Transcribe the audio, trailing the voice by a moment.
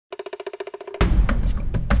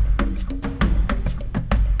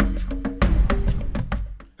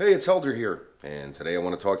Hey, it's Helder here, and today I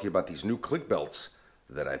want to talk to you about these new Klik Belts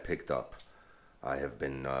that I picked up. I have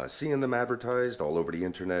been seeing them advertised all over the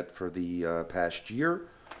internet for the past year.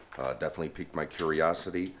 Definitely piqued my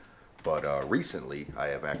curiosity, but recently I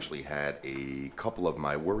have actually had a couple of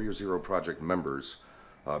my Warrior Zero Project members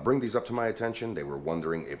bring these up to my attention. They were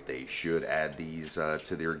wondering if they should add these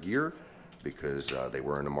to their gear because they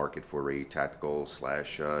were in the market for a tactical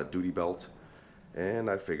slash duty belt, and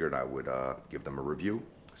I figured I would give them a review,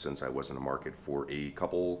 since I was in the market for a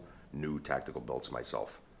couple new tactical belts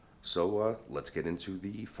myself. So let's get into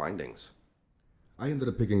the findings. I ended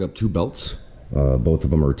up picking up two belts. Both of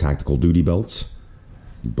them are tactical duty belts,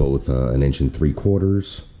 both 1 3/4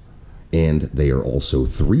 inches, and they are also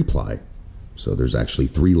 3-ply. So there's actually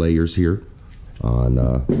 3 layers here on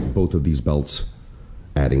both of these belts,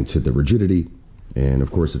 adding to the rigidity. And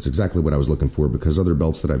of course, it's exactly what I was looking for, because other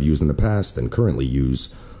belts that I've used in the past and currently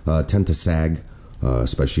use tend to sag,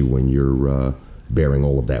 especially when you're bearing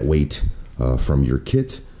all of that weight from your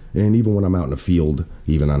kit. And even when I'm out in the field,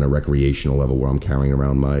 even on a recreational level where I'm carrying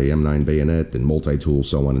around my M9 bayonet and multi-tool,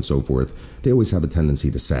 so on and so forth, they always have a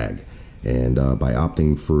tendency to sag. And by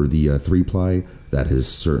opting for the 3-ply, that has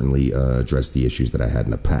certainly addressed the issues that I had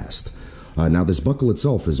in the past. Now, this buckle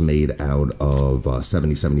itself is made out of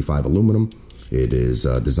 70-75 aluminum. It is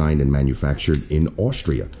designed and manufactured in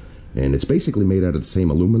Austria. And it's basically made out of the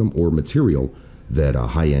same aluminum or material that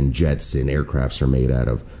high-end jets and aircrafts are made out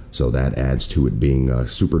of. So that adds to it being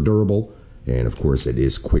super durable. And of course, it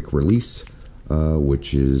is quick release,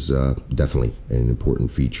 which is definitely an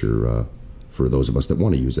important feature for those of us that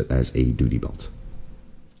want to use it as a duty belt.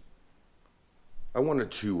 I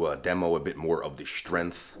wanted to demo a bit more of the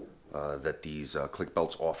strength that these Klik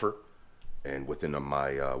Belts offer. And within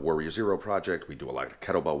my Warrior Zero project, we do a lot of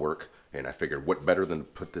kettlebell work. And I figured what better than to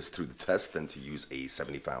put this through the test than to use a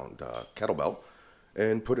 70-pound kettlebell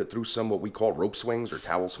and put it through some what we call rope swings or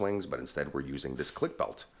towel swings, but instead we're using this Klik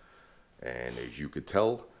Belt. And as you could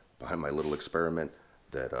tell by my little experiment,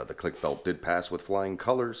 that the Klik Belt did pass with flying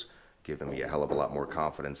colors, giving me a hell of a lot more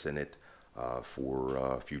confidence in it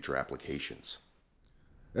for future applications.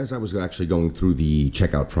 As I was actually going through the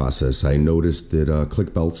checkout process, I noticed that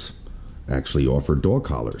Klik Belts actually offer dog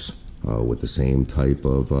collars with the same type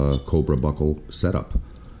of Cobra buckle setup.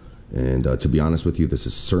 And to be honest with you, this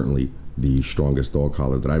is certainly the strongest dog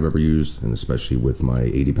collar that I've ever used, and especially with my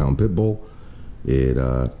 80-pound pit bull, it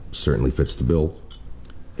certainly fits the bill.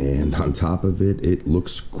 And on top of it, it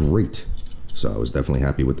looks great. So I was definitely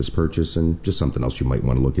happy with this purchase, and just something else you might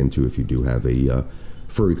want to look into if you do have a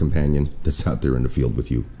furry companion that's out there in the field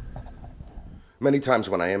with you. Many times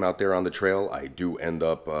when I am out there on the trail, I do end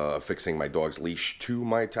up affixing my dog's leash to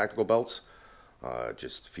my tactical belts.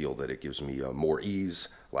 Just feel that it gives me more ease.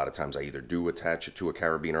 A lot of times I either do attach it to a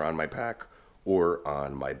carabiner on my pack or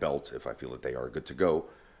on my belt if I feel that they are good to go.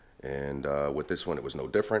 And with this one, it was no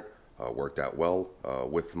different. Worked out well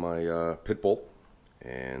with my pit bull,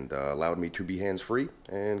 and allowed me to be hands-free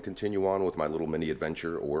and continue on with my little mini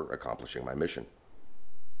adventure or accomplishing my mission.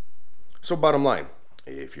 So bottom line,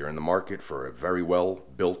 if you're in the market for a very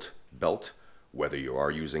well-built belt, whether you are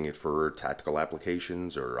using it for tactical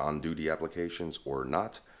applications or on-duty applications or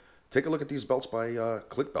not, take a look at these belts by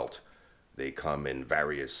Klik Belt. They come in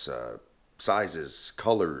various sizes,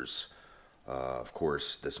 colors. Of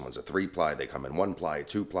course, this one's a 3-ply. They come in 1-ply,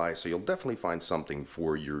 2-ply, so you'll definitely find something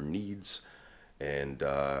for your needs and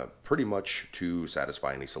pretty much to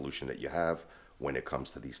satisfy any solution that you have when it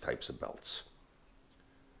comes to these types of belts.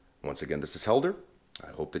 Once again, this is Helder.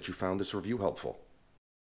 I hope that you found this review helpful.